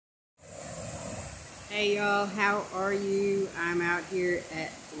Hey y'all, how are you? I'm out here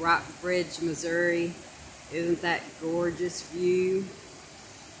at Rockbridge, Missouri. Isn't that gorgeous view?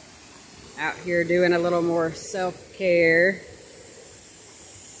 Out here doing a little more self-care.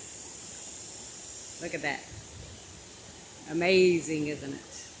 Look at that. Amazing, isn't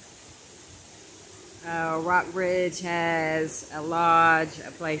it? Rockbridge has a lodge,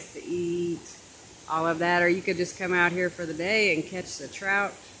 a place to eat, all of that. Or you could just come out here for the day and catch the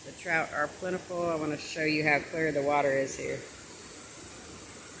trout. The trout are plentiful. I want to show you how clear the water is here.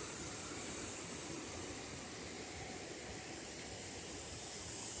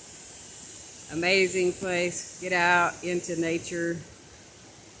 Amazing place. Get out into nature.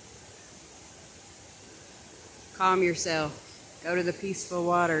 Calm yourself. Go to the peaceful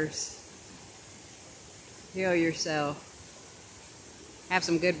waters. Heal yourself. Have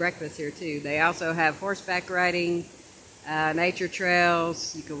some good breakfast here too. They also have horseback riding, nature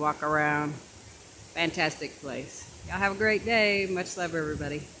trails. You can walk around. Fantastic place. Y'all have a great day. Much love,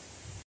 everybody.